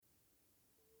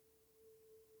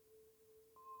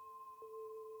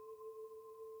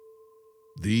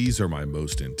These are my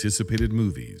most anticipated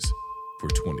movies for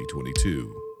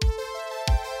 2022.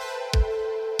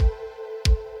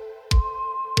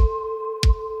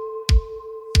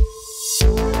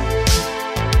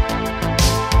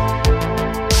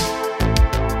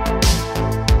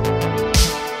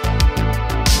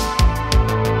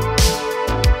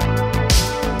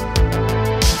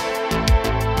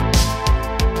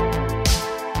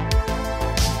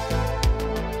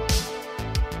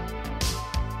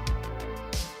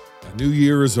 New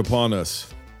year is upon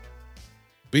us.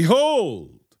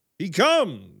 Behold, he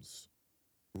comes,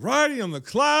 riding on the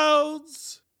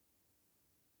clouds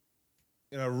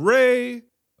in a ray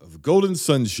of golden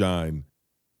sunshine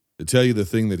to tell you the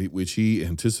thing which he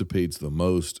anticipates the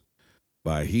most.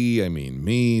 By he, I mean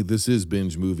me. This is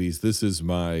Binge Movies. This is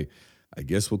my, I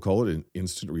guess we'll call it an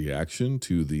instant reaction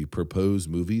to the proposed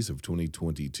movies of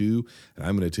 2022. And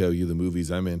I'm going to tell you the movies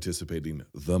I'm anticipating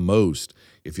the most.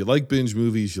 If you like Binge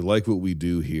Movies, you like what we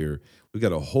do here, we've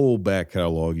got a whole back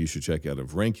catalog you should check out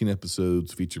of ranking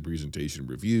episodes, feature presentation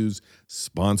reviews,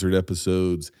 sponsored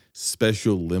episodes,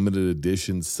 special limited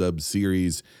edition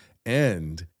sub-series,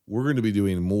 and we're going to be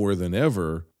doing more than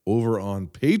ever over on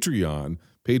Patreon,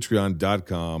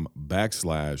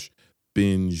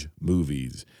 patreon.com/binge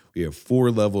movies. We have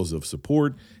 4 levels of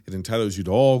support. It entitles you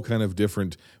to all kind of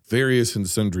different various and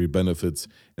sundry benefits,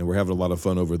 and we're having a lot of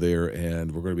fun over there,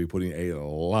 and we're going to be putting a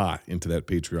lot into that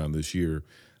Patreon this year.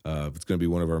 It's going to be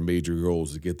one of our major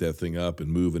goals to get that thing up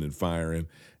and moving and firing,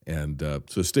 and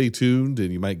so stay tuned,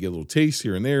 and you might get a little taste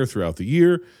here and there throughout the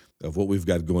year of what we've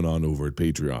got going on over at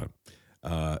Patreon.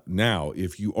 Now,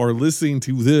 if you are listening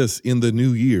to this in the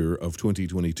new year of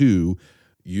 2022,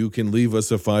 you can leave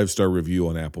us a 5-star review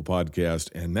on Apple Podcast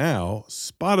and now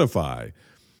Spotify.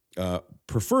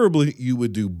 Preferably, you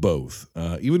would do both.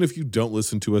 Even if you don't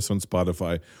listen to us on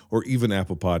Spotify or even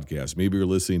Apple Podcasts, maybe you're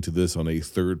listening to this on a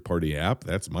third-party app.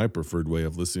 That's my preferred way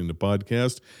of listening to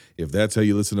podcasts. If that's how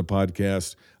you listen to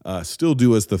podcasts, still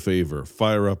do us the favor.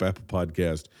 Fire up Apple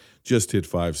Podcast. Just hit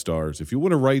 5 stars. If you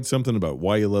want to write something about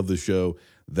why you love the show,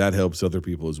 that helps other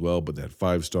people as well. But that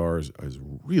 5 stars is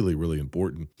really, really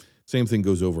important. Same thing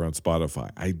goes over on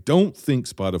Spotify. I don't think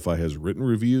Spotify has written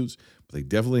reviews, but they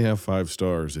definitely have 5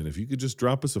 stars. And if you could just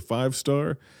drop us a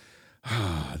 5-star,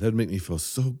 that'd make me feel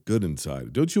so good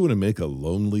inside. Don't you want to make a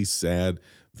lonely, sad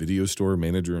video store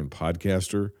manager and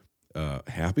podcaster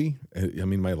happy? I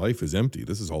mean, my life is empty.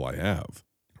 This is all I have.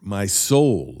 My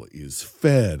soul is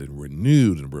fed and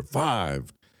renewed and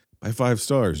revived by 5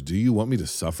 stars. Do you want me to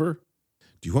suffer?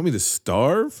 Do you want me to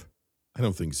starve? I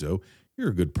don't think so. You're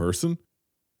a good person.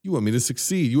 You want me to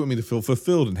succeed. You want me to feel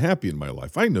fulfilled and happy in my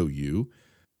life. I know you.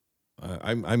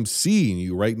 I'm seeing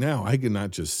you right now. I can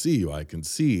not just see you. I can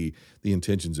see the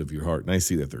intentions of your heart, and I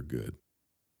see that they're good.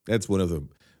 That's one of the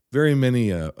very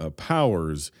many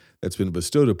powers that's been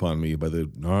bestowed upon me by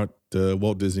the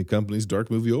Walt Disney Company's dark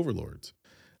movie overlords.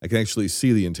 I can actually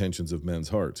see the intentions of men's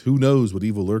hearts. Who knows what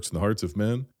evil lurks in the hearts of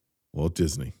men? Walt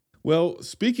Disney. Well,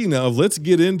 speaking of, let's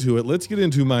get into it. Let's get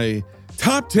into my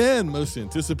top 10 most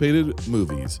anticipated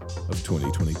movies of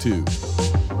 2022.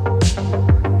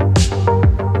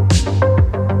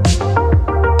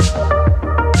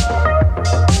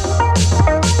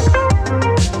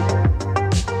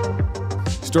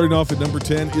 Starting off at number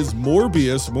 10 is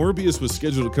Morbius. Morbius was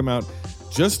scheduled to come out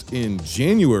just in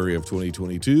January of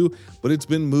 2022, but it's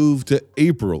been moved to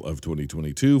April of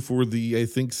 2022 for the, I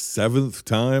think, 7th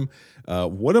time.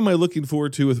 What am I looking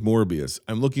forward to with Morbius?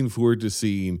 I'm looking forward to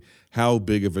seeing how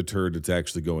big of a turd it's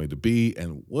actually going to be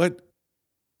and what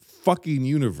fucking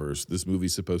universe this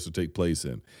movie's supposed to take place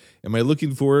in. Am I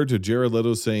looking forward to Jared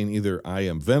Leto saying either I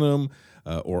am Venom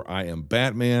or I am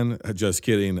Batman? Just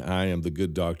kidding. I am the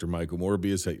good Dr. Michael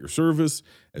Morbius at your service,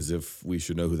 as if we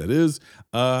should know who that is.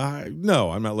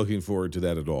 No, I'm not looking forward to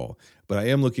that at all. But I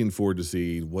am looking forward to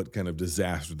seeing what kind of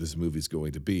disaster this movie's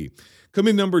going to be.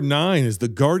 Coming number 9 is the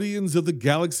Guardians of the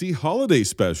Galaxy Holiday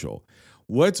Special.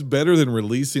 What's better than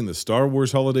releasing the Star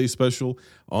Wars Holiday Special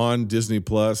on Disney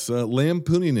Plus,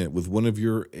 lampooning it with one of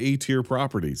your A-tier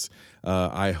properties?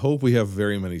 I hope we have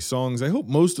very many songs. I hope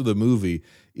most of the movie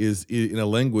is in a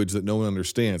language that no one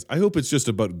understands. I hope it's just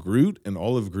about Groot and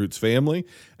all of Groot's family,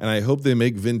 and I hope they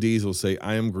make Vin Diesel say,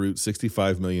 I am Groot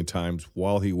 65 million times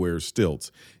while he wears stilts.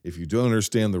 If you don't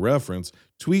understand the reference,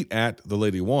 tweet at the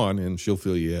Lady Juan, and she'll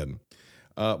fill you in.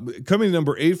 Coming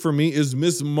number 8 for me is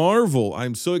Ms. Marvel.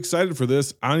 I'm so excited for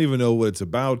this. I don't even know what it's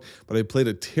about, but I played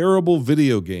a terrible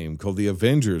video game called The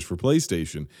Avengers for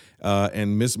PlayStation,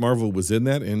 and Ms. Marvel was in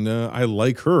that, and I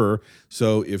like her.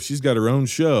 So if she's got her own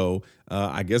show,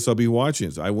 I guess I'll be watching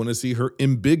it. So I want to see her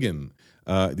embiggen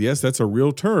Yes, that's a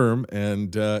real term,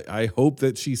 and I hope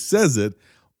that she says it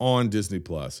on Disney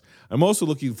Plus. I'm also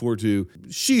looking forward to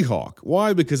She-Hulk.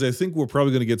 Why? Because I think we're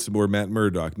probably going to get some more Matt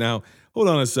Murdock. Now, hold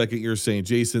on a second. You're saying,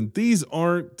 Jason, these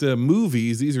aren't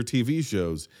movies; these are TV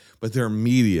shows, but they're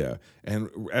media.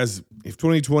 And as if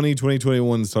 2020,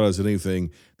 2021 taught us anything,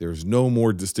 there's no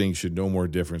more distinction, no more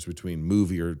difference between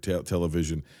movie or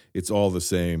television. It's all the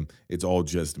same. It's all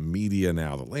just media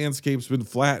now. The landscape's been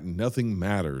flattened. Nothing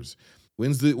matters. When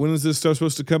is this stuff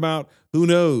supposed to come out? Who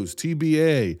knows?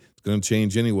 TBA. It's going to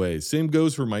change anyway. Same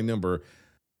goes for my number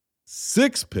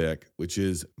 6 pick, which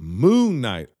is Moon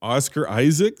Knight. Oscar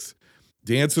Isaacs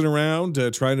dancing around,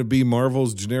 trying to be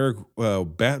Marvel's generic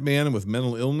Batman with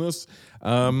mental illness.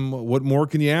 What more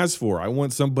can you ask for? I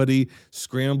want somebody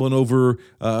scrambling over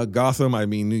Gotham. I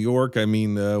mean, New York. I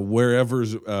mean,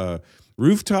 wherever's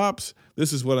rooftops.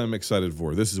 This is what I'm excited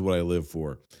for. This is what I live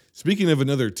for. Speaking of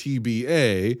another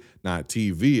TBA, not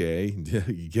TVA,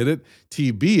 you get it?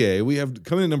 TBA, we have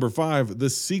coming in number 5, The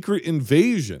Secret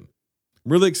Invasion.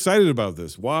 I'm really excited about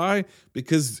this. Why?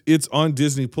 Because it's on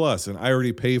Disney Plus, and I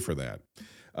already pay for that.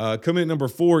 Coming in number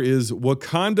 4 is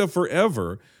Wakanda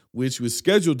Forever, which was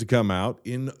scheduled to come out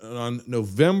on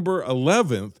November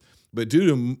 11th, but due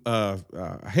to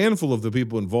a handful of the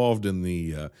people involved in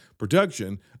the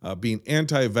production being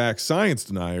anti-vax science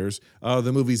deniers,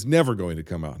 the movie's never going to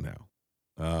come out now.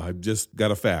 I just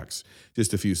got a fax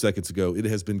just a few seconds ago. It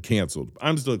has been canceled.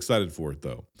 I'm still excited for it,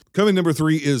 though. Coming number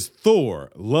 3 is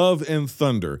Thor, Love and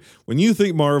Thunder. When you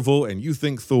think Marvel and you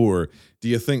think Thor, do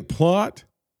you think plot?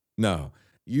 No.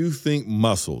 You think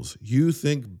muscles. You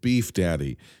think Beef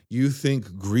Daddy. You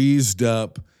think greased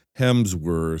up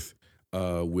Hemsworth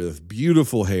with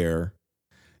beautiful hair.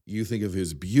 You think of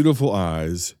his beautiful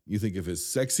eyes. You think of his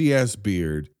sexy ass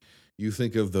beard. You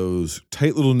think of those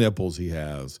tight little nipples he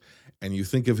has. And you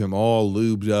think of him all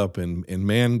lubed up in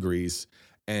man grease.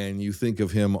 And you think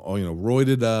of him,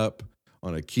 roided up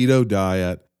on a keto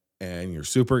diet. And you're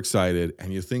super excited.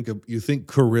 And you think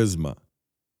charisma.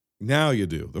 Now you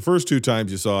do. The first 2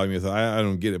 times you saw him, you thought, I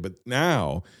don't get it. But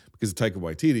now, because of Taika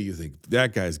Waititi, you think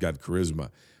that guy's got charisma.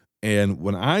 And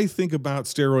when I think about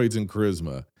steroids and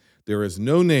charisma, there is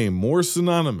no name more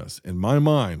synonymous in my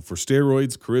mind for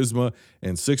steroids, charisma,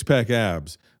 and six-pack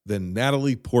abs than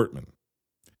Natalie Portman.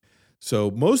 So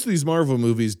most of these Marvel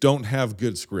movies don't have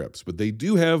good scripts, but they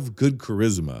do have good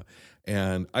charisma.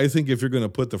 And I think if you're going to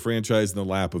put the franchise in the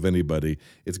lap of anybody,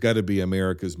 it's got to be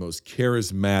America's most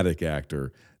charismatic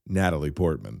actor, Natalie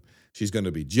Portman. She's going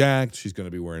to be jacked. She's going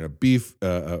to be wearing a beef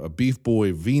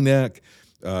boy V-neck.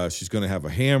 She's going to have a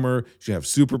hammer. She'll have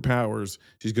superpowers.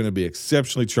 She's going to be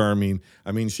exceptionally charming.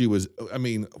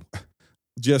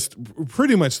 Just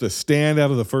pretty much the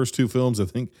standout of the first 2 films.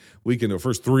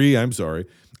 First 3, I'm sorry.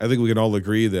 I think we can all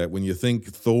agree that when you think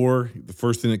Thor, the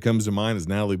first thing that comes to mind is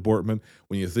Natalie Portman.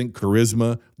 When you think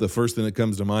charisma, the first thing that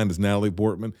comes to mind is Natalie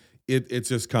Portman. It's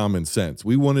just common sense.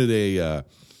 We wanted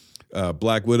a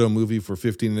Black Widow movie for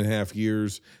 15 and a half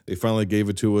years. They finally gave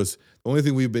it to us. The only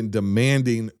thing we've been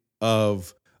demanding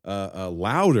of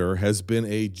louder has been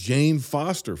a Jane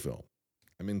Foster film.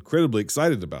 I'm incredibly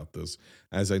excited about this,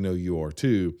 as I know you are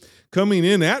too. Coming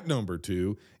in at number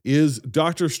 2 is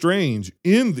Doctor Strange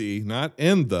in the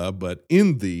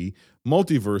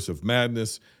Multiverse of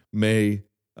Madness, May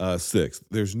 6th.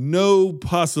 There's no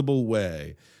possible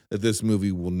way that this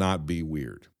movie will not be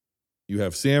weird. You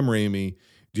have Sam Raimi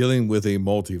dealing with a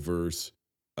multiverse,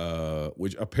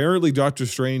 which apparently Doctor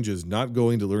Strange is not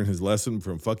going to learn his lesson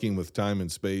from fucking with time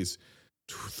and space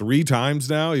 3 times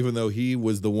now, even though he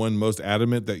was the one most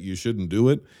adamant that you shouldn't do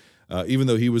it, even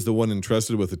though he was the one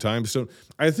entrusted with the time stone.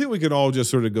 I think we can all just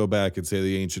sort of go back and say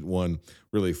the Ancient One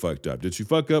really fucked up. Did she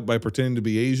fuck up by pretending to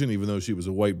be Asian, even though she was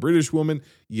a white British woman?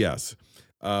 Yes.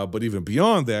 But even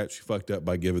beyond that, she fucked up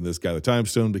by giving this guy the time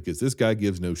stone, because this guy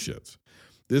gives no shits.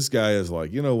 This guy is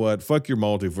like, you know what? Fuck your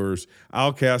multiverse.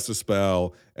 I'll cast a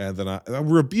spell, and then I'll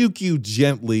rebuke you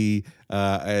gently,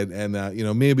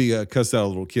 and maybe cuss out a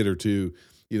little kid or two.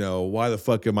 Why the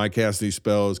fuck am I casting these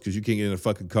spells? Because you can't get into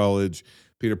fucking college.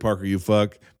 Peter Parker, you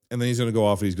fuck. And then he's going to go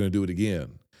off and he's going to do it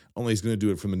again. Only he's going to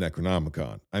do it from the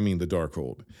Necronomicon. I mean, the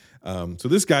Darkhold. So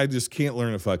this guy just can't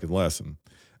learn a fucking lesson.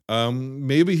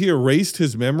 Maybe he erased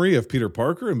his memory of Peter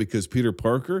Parker, and because Peter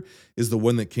Parker is the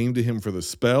one that came to him for the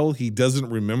spell, he doesn't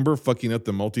remember fucking up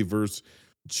the multiverse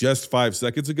just 5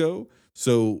 seconds ago.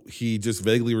 So he just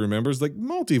vaguely remembers, like,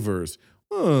 multiverse.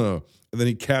 And then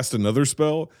he cast another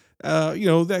spell.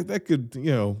 That could, be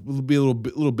a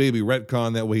little baby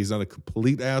retcon. That way he's not a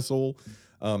complete asshole.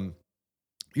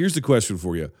 Here's the question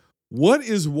for you. What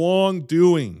is Wong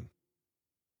doing?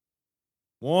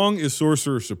 Wong is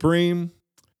Sorcerer Supreme.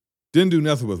 Didn't do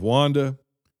nothing with Wanda.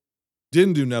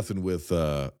 Didn't do nothing with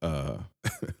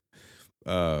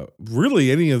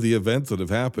really any of the events that have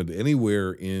happened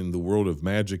anywhere in the world of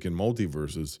magic and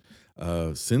multiverses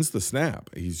since the snap.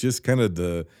 He's just kind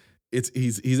of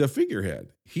he's a figurehead.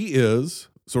 He is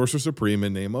Sorcerer Supreme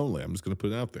in name only. I'm just going to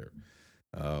put it out there.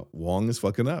 Wong is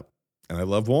fucking up, and I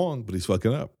love Wong, but he's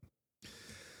fucking up.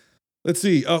 Let's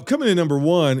see. Coming in number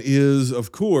one is,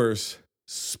 of course,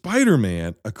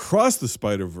 Spider-Man Across the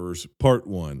Spider-Verse Part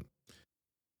 1.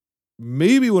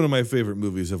 Maybe one of my favorite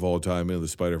movies of all time, Into the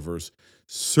Spider-Verse.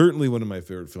 Certainly one of my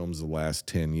favorite films of the last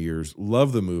 10 years.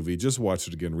 Love the movie. Just watched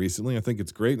it again recently. I think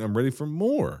it's great, and I'm ready for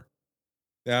more.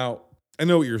 Now, I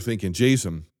know what you're thinking,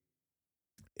 Jason.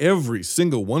 Every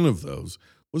single one of those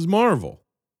was Marvel.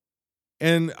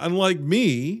 And unlike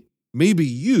me, maybe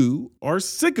you are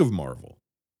sick of Marvel.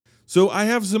 So I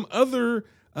have some other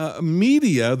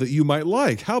media that you might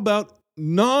like. How about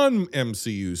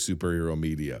non-MCU superhero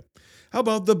media? How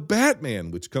about The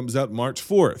Batman, which comes out March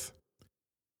 4th?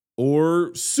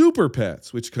 Or Super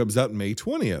Pets, which comes out May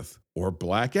 20th? Or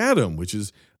Black Adam, which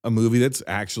is a movie that's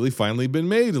actually finally been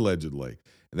made, allegedly.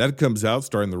 And that comes out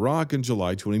starring The Rock on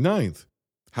July 29th.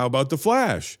 How about The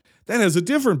Flash? That has a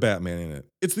different Batman in it.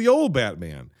 It's the old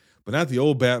Batman, but not the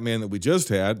old Batman that we just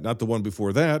had, not the one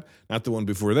before that, not the one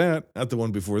before that, not the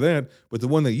one before that, but the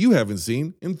one that you haven't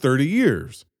seen in 30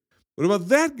 years. What about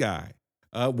that guy?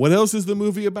 What else is the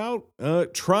movie about?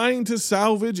 Trying to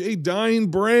salvage a dying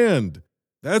brand.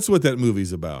 That's what that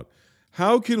movie's about.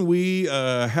 How can we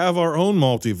have our own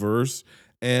multiverse,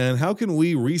 and how can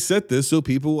we reset this so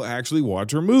people will actually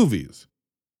watch our movies?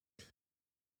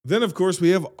 Then, of course, we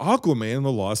have Aquaman and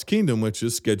the Lost Kingdom, which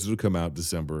is scheduled to come out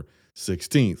December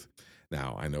 16th.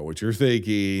 Now, I know what you're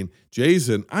thinking.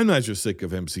 Jason, I'm not just sick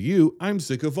of MCU. I'm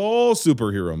sick of all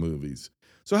superhero movies.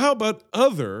 So how about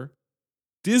other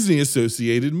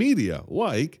Disney-associated media,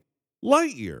 like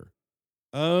Lightyear?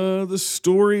 The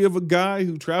story of a guy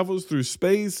who travels through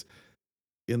space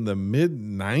in the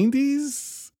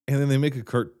mid-90s, and then they make a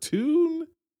cartoon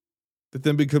that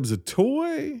then becomes a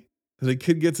toy that a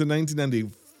kid gets in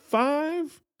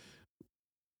 1995,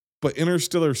 but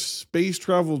interstellar space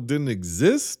travel didn't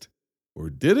exist, or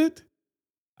did it?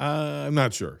 I'm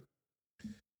not sure.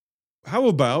 How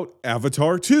about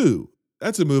Avatar 2?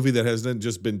 That's a movie that hasn't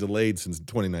just been delayed since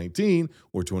 2019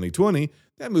 or 2020.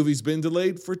 That movie's been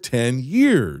delayed for 10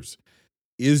 years.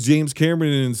 Is James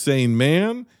Cameron an insane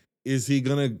man? Is he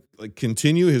going to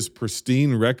continue his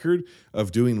pristine record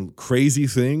of doing crazy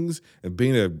things and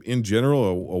being, in general,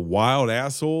 a wild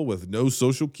asshole with no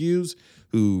social cues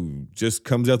who just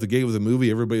comes out the gate with a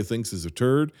movie everybody thinks is a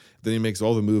turd? Then he makes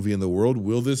all the movie in the world.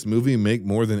 Will this movie make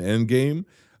more than Endgame?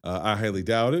 I highly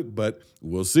doubt it, but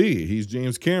we'll see. He's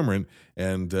James Cameron,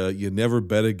 and you never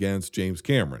bet against James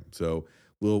Cameron. So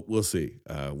we'll see.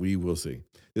 We will see.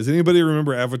 Does anybody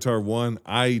remember Avatar 1?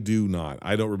 I do not.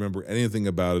 I don't remember anything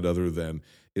about it other than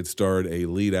it starred a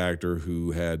lead actor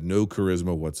who had no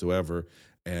charisma whatsoever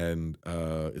and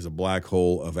is a black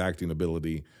hole of acting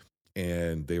ability.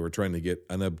 And they were trying to get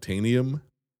unobtainium,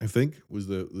 I think, was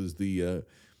the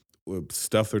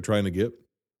stuff they're trying to get.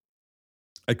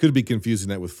 I could be confusing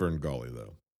that with Fern Gully,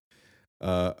 though.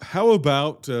 How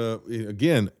about,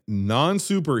 again,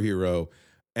 non-superhero,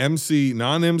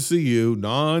 non-MCU,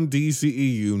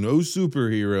 non-DCEU, no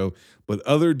superhero, but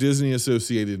other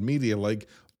Disney-associated media like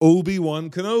Obi-Wan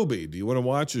Kenobi? Do you want to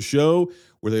watch a show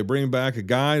where they bring back a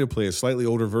guy to play a slightly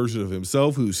older version of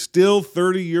himself who's still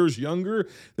 30 years younger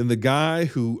than the guy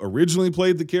who originally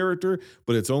played the character,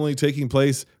 but it's only taking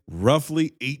place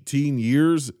roughly 18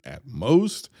 years at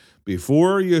most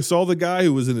before you saw the guy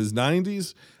who was in his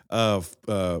 90s?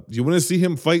 Do you want to see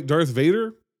him fight Darth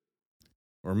Vader?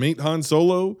 Or meet Han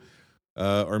Solo?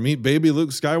 Or meet baby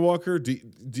Luke Skywalker?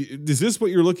 Is this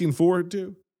what you're looking forward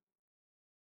to?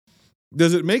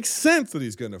 Does it make sense that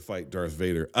he's going to fight Darth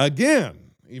Vader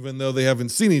again, even though they haven't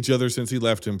seen each other since he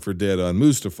left him for dead on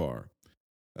Mustafar?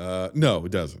 No,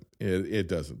 it doesn't. It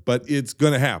doesn't. But it's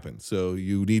going to happen, so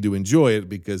you need to enjoy it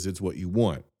because it's what you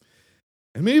want.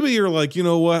 And maybe you're like, you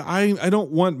know what? I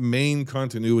don't want main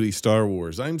continuity Star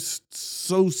Wars. I'm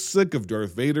so sick of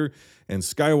Darth Vader and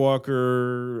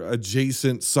Skywalker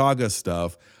adjacent saga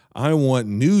stuff. I want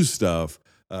new stuff.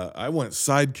 I want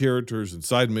side characters and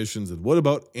side missions. And what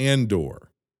about Andor?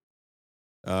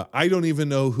 I don't even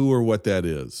know who or what that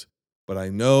is, but I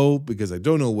know because I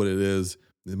don't know what it is.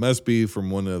 It must be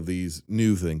from one of these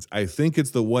new things. I think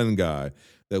it's the one guy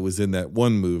that was in that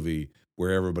one movie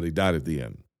where everybody died at the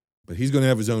end. But he's going to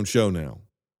have his own show now.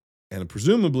 And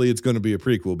presumably it's going to be a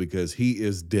prequel because he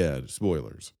is dead.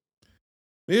 Spoilers.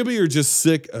 Maybe you're just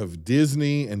sick of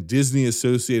Disney and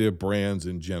Disney-associated brands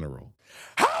in general.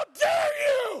 How dare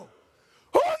you?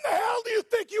 Who in the hell do you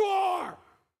think you are?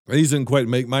 These didn't quite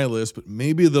make my list, but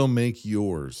maybe they'll make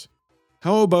yours.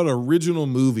 How about original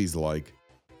movies like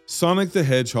Sonic the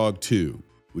Hedgehog 2,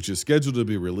 which is scheduled to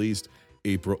be released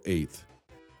April 8th?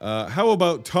 How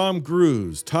about Tom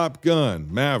Cruise, Top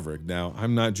Gun, Maverick? Now,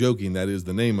 I'm not joking. That is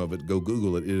the name of it. Go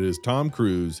Google it. It is Tom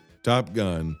Cruise, Top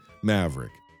Gun,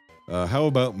 Maverick. How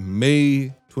about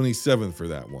May 27th for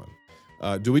that one?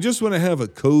 Do we just want to have a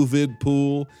COVID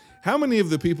pool? How many of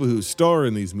the people who star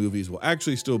in these movies will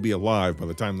actually still be alive by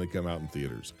the time they come out in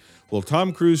theaters? Will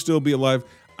Tom Cruise still be alive?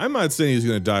 I'm not saying he's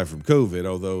going to die from COVID,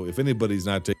 although if anybody's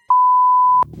not taking...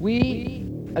 We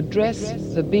address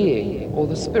the being or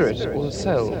the spirit or the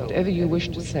soul, whatever you wish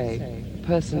to say, a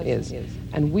person is.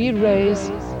 And we raise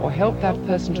or help that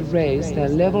person to raise their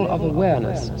level of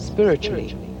awareness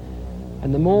spiritually.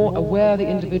 And the more aware the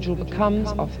individual becomes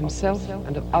of himself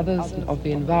and of others and of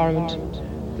the environment,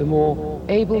 the more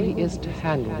able he is to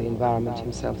handle the environment,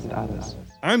 himself and others.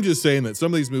 I'm just saying that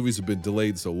some of these movies have been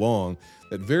delayed so long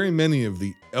that very many of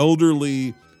the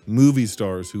elderly movie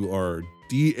stars who are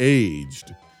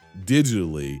de-aged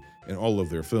digitally in all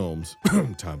of their films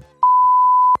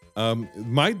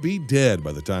might be dead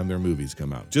by the time their movies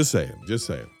come out. Just saying.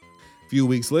 A few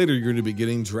weeks later, you're going to be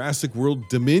getting Jurassic World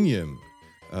Dominion,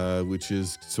 which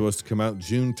is supposed to come out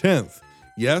June 10th.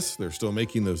 Yes, they're still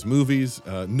making those movies.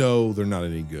 No, they're not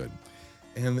any good.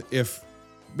 And if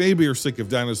maybe you're sick of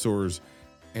dinosaurs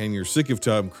and you're sick of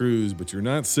Tom Cruise, but you're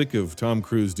not sick of Tom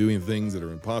Cruise doing things that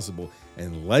are impossible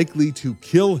and likely to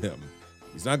kill him,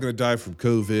 he's not going to die from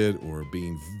COVID or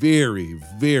being very,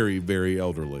 very, very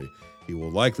elderly. He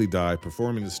will likely die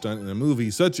performing a stunt in a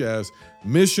movie such as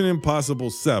Mission Impossible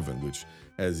 7, which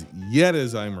has yet,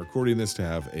 as I'm recording this, to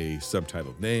have a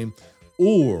subtitled name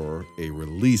or a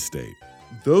release date.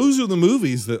 Those are the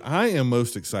movies that I am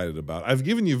most excited about. I've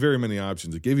given you very many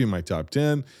options. I gave you my top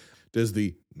 10. Does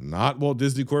the not Walt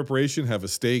Disney Corporation have a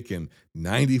stake in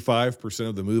 95%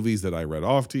 of the movies that I read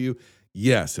off to you?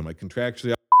 Yes. Am I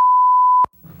contractually...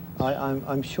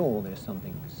 I'm sure there's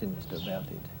something sinister about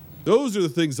it. Those are the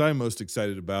things I'm most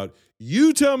excited about.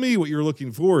 You tell me what you're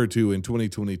looking forward to in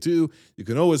 2022. You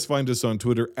can always find us on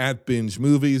Twitter at Binge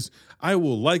Movies. I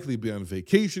will likely be on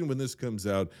vacation when this comes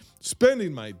out,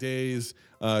 spending my days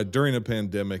during a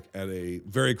pandemic at a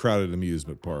very crowded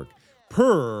amusement park.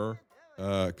 Per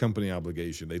company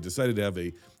obligation, they decided to have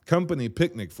a company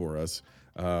picnic for us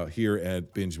here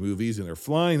at Binge Movies, and they're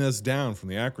flying us down from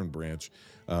the Akron branch,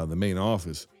 the main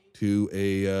office,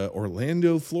 to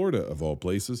Orlando, Florida, of all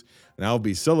places. And I'll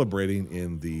be celebrating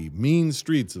in the mean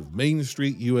streets of Main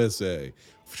Street, USA,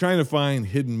 trying to find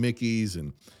hidden Mickeys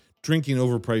and drinking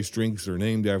overpriced drinks that are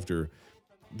named after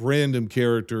random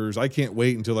characters. I can't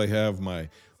wait until I have my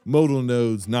Modal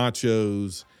Nodes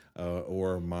nachos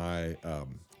or my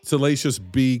Salacious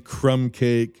Bee crumb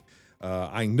cake.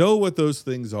 I know what those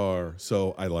things are,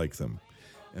 so I like them.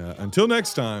 Until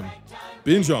next time,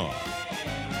 binge on.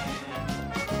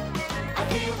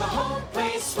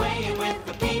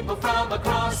 From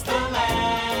across the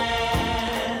land,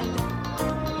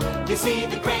 you see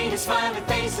the greatest smiling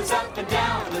faces up and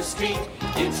down the street.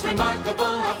 It's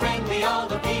remarkable how friendly all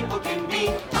the people can be.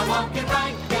 I'm walking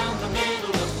right down the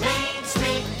middle of Main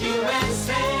Street,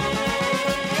 USA.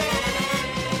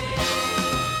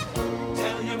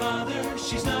 Tell your mother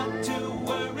she's not